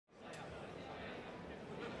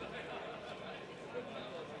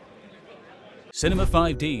Cinema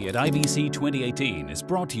 5D at IBC 2018 is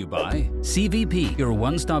brought to you by CVP, your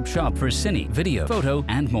one-stop shop for cine, video, photo,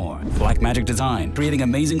 and more. Blackmagic Design, creating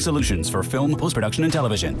amazing solutions for film, post-production, and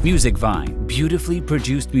television. Music Vine, beautifully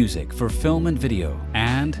produced music for film and video.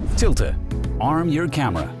 And Tilta, arm your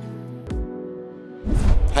camera.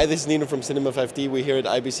 Hi, this is Nino from Cinema 5D. We're here at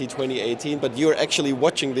IBC 2018, but you're actually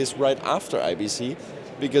watching this right after IBC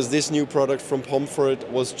because this new product from Pomfort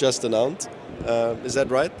was just announced. Is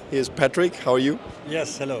that right? Here's Patrick. How are you?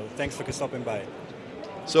 Yes, hello. Thanks for stopping by.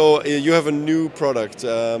 So you have a new product.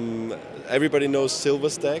 Everybody knows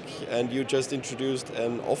Silverstack, and you just introduced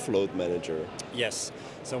an offload manager. Yes.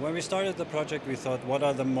 So when we started the project, we thought, what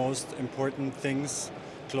are the most important things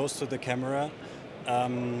close to the camera?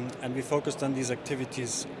 And we focused on these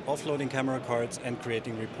activities, offloading camera cards and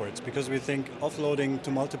creating reports, because we think offloading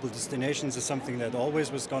to multiple destinations is something that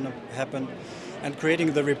always was going to happen, and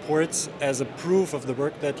creating the reports as a proof of the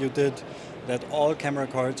work that you did, that all camera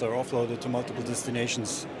cards are offloaded to multiple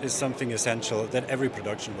destinations, is something essential that every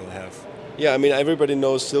production will have. Yeah, I mean, everybody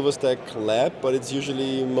knows Silverstack Lab, but it's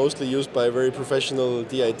usually mostly used by very professional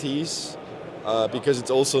DITs. Because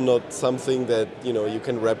it's also not something that you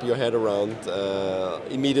can wrap your head around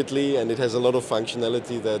immediately, and it has a lot of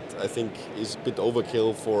functionality that I think is a bit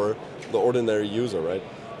overkill for the ordinary user, right?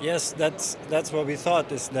 Yes, that's what we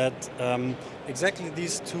thought, is that exactly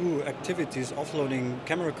these two activities, offloading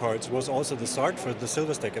camera cards, was also the start for the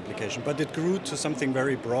Silverstack application, but it grew to something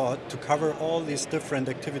very broad to cover all these different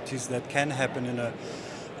activities that can happen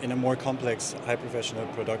in a more complex, high-professional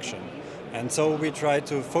production. And so we try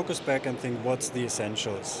to focus back and think what's the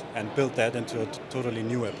essentials and build that into a totally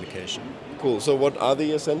new application. Cool. So what are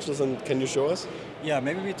the essentials, and can you show us? Yeah,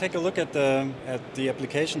 maybe we take a look at the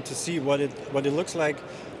application to see what it looks like.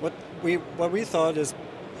 What we thought is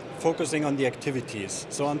focusing on the activities.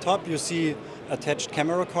 So on top you see attached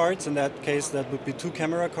camera cards. In that case, that would be 2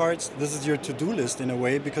 camera cards. This is your to-do list in a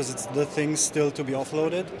way, because it's the things still to be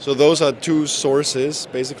offloaded. So those are 2 sources,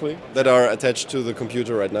 basically, that are attached to the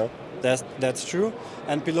computer right now? That's true.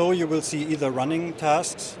 And below you will see either running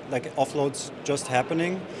tasks, like offloads just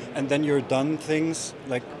happening, and then your done things,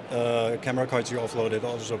 like camera cards you offloaded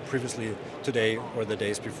also previously today or the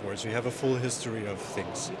days before. So you have a full history of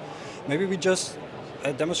things. Maybe we just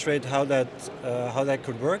demonstrate how that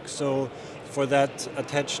could work. So for that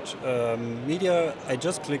attached media, I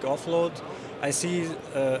just click offload. I see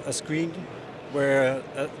a screen where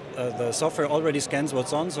the software already scans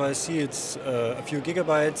what's on, so I see it's a few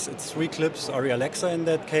gigabytes, it's 3 clips, Arri Alexa in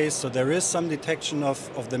that case, so there is some detection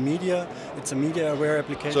of the media. It's a media-aware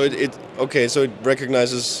application. So so it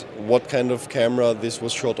recognizes what kind of camera this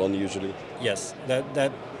was shot on usually? Yes,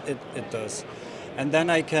 it does. And then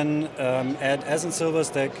I can add, as in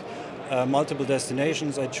Silverstack, multiple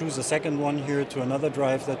destinations. I choose a second one here to another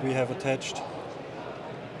drive that we have attached.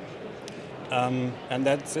 And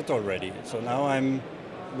that's it already. So now I'm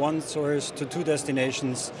 1 source to 2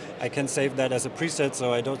 destinations. I can save that as a preset,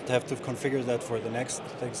 so I don't have to configure that for the next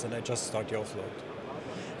things, and I just start the offload.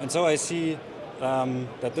 And so I see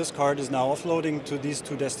that this card is now offloading to these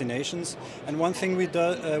 2 destinations. And one thing we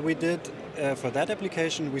did for that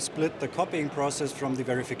application, we split the copying process from the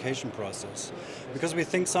verification process. Because we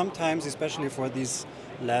think sometimes, especially for these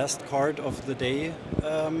last card of the day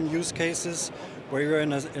use cases, where you're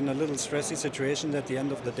in a little stressy situation at the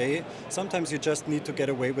end of the day, sometimes you just need to get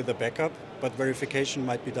away with a backup, but verification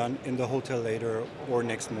might be done in the hotel later or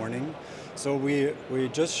next morning. So we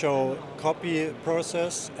just show copy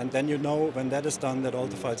process, and then when that is done, that all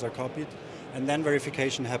the files are copied. And then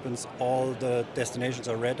verification happens, all the destinations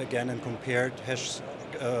are read again and compared, hash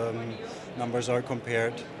numbers are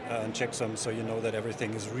compared and checksum, so you know that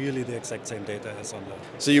everything is really the exact same data as on the...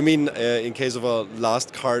 So you mean in case of a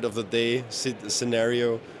last card of the day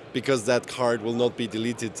scenario, because that card will not be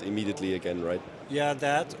deleted immediately again, right? Yeah,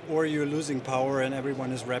 that, or you're losing power and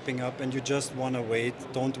everyone is wrapping up and you just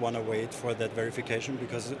don't want to wait for that verification,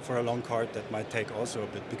 because for a long card that might take also a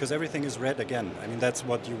bit, because everything is read again. I mean, that's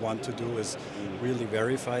what you want to do, is really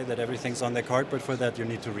verify that everything's on the card, but for that you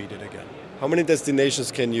need to read it again. How many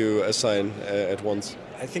destinations can you assign at once?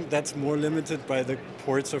 I think that's more limited by the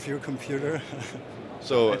ports of your computer.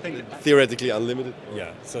 So theoretically unlimited?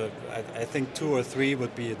 Yeah, so I think 2 or 3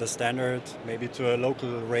 would be the standard, maybe to a local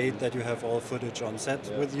RAID that you have all footage on set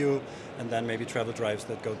with you, and then maybe travel drives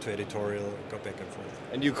that go to editorial, go back and forth.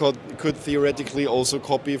 And you could theoretically also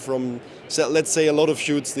copy from, let's say a lot of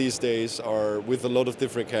shoots these days are with a lot of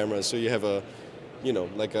different cameras, so you have a,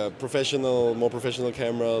 like a more professional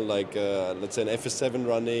camera, like let's say an FS7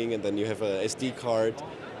 running, and then you have a SD card.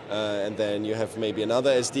 and then you have maybe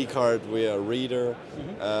another SD card via a reader.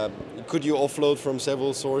 Could you offload from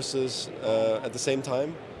several sources at the same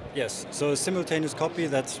time? Yes, so a simultaneous copy,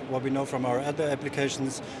 that's what we know from our other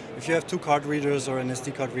applications. If you have two card readers or an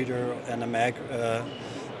SD card reader and a mag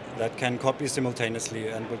that can copy simultaneously,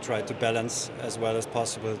 and we'll try to balance as well as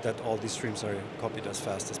possible that all these streams are copied as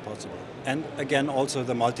fast as possible. And again, also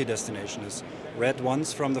the multi-destination is read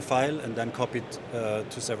once from the file and then copied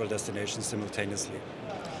to several destinations simultaneously.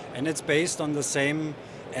 And it's based on the same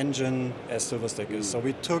engine as Silverstack is. So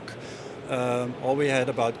we took all we had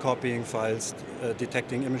about copying files,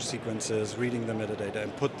 detecting image sequences, reading the metadata,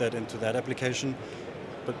 and put that into that application,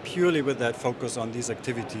 but purely with that focus on these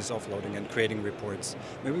activities, offloading and creating reports.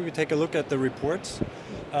 Maybe we take a look at the reports.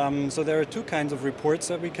 So there are two kinds of reports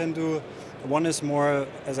that we can do. One is more,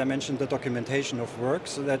 as I mentioned, the documentation of work,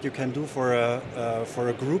 so that you can do for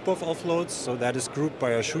a group of offloads. So that is grouped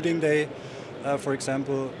by a shooting day. For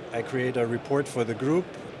example, I create a report for the group.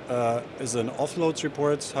 Is an offloads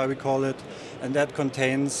report, how we call it, and that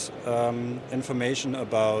contains information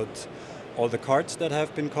about all the cards that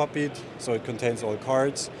have been copied, so it contains all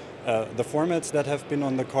cards, the formats that have been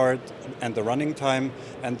on the card, and the running time,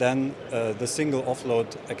 and then the single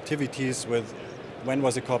offload activities with when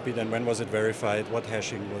was it copied and when was it verified, what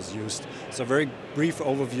hashing was used. So a very brief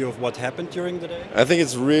overview of what happened during the day. I think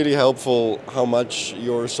it's really helpful how much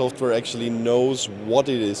your software actually knows what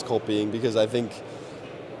it is copying, because I think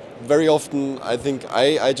very often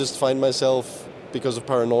I just find myself, because of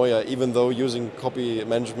paranoia, even though using copy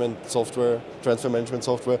management software, transfer management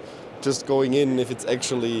software, just going in if it's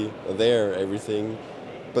actually there, everything.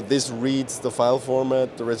 But this reads the file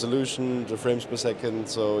format, the resolution, the frames per second,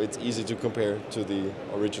 so it's easy to compare to the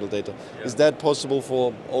original data. Yeah. Is that possible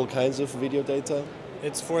for all kinds of video data?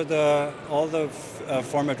 It's for all the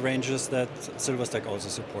format ranges that Silverstack also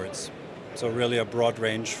supports. So really a broad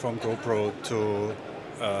range from GoPro to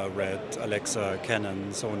Red, Alexa,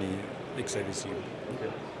 Canon, Sony, XAVC.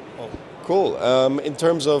 Okay. Oh. Cool. In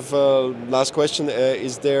terms of last question, are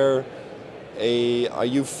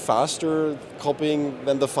you faster copying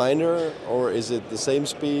than the Finder, or is it the same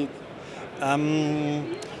speed?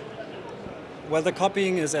 Well, the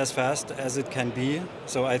copying is as fast as it can be,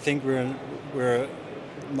 so I think we're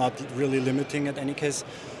not really limiting it in any case.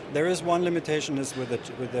 There is one limitation is with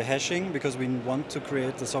the hashing, because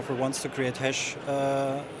the software wants to create hash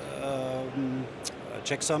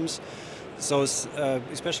checksums. So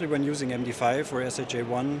especially when using MD5 or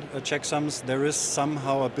SHA1 checksums, there is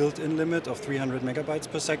somehow a built-in limit of 300 megabytes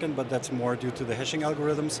per second, but that's more due to the hashing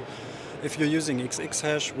algorithms. If you're using XX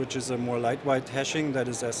hash, which is a more lightweight hashing that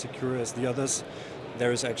is as secure as the others,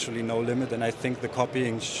 there is actually no limit, and I think the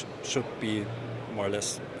copying should be more or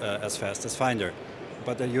less as fast as Finder.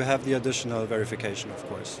 But you have the additional verification, of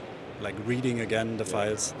course, like reading again the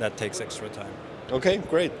files. That takes extra time. Okay,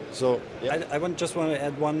 great. So yeah. I just want to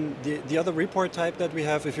add one. The other report type that we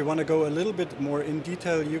have, if you want to go a little bit more in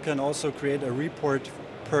detail, you can also create a report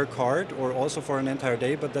per card, or also for an entire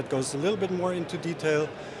day, but that goes a little bit more into detail,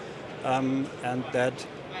 and that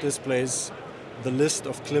displays the list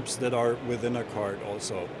of clips that are within a card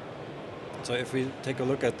also. So if we take a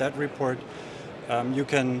look at that report,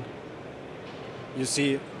 you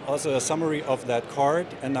see also a summary of that card,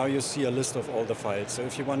 and now you see a list of all the files. So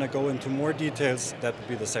if you want to go into more details, that would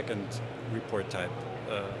be the second report type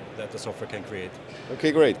that the software can create.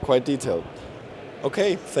 Okay, great. Quite detailed.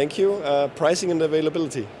 Okay, thank you. Pricing and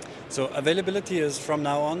availability. So availability is from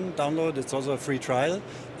now on download. It's also a free trial.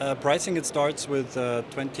 Pricing, it starts with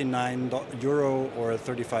 €29 or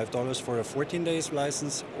 $35 for a 14 days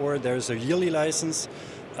license, or there's a yearly license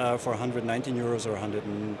for €119 or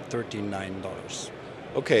 $139.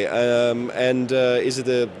 Okay, and is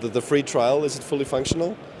it the free trial? Is it fully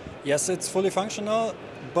functional? Yes, it's fully functional,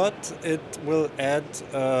 but it will add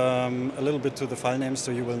a little bit to the file names,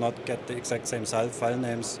 so you will not get the exact same file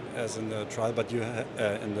names as in the trial, but you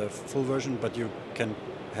in the full version. But you can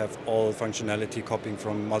have all functionality copying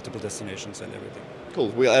from multiple destinations and everything. Cool.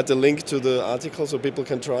 We'll add the link to the article so people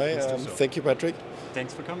can try. Thank you, Patrick.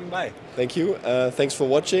 Thanks for coming by. Thank you. Thanks for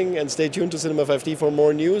watching, and stay tuned to Cinema 5D for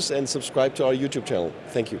more news, and subscribe to our YouTube channel.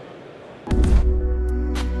 Thank you.